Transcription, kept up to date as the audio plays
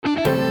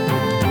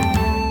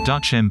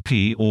Dutch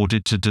MP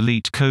ordered to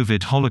delete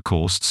COVID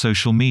Holocaust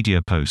social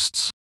media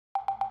posts.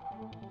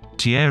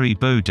 Thierry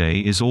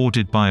Baudet is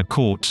ordered by a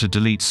court to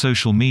delete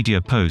social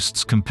media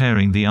posts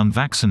comparing the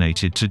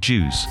unvaccinated to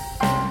Jews.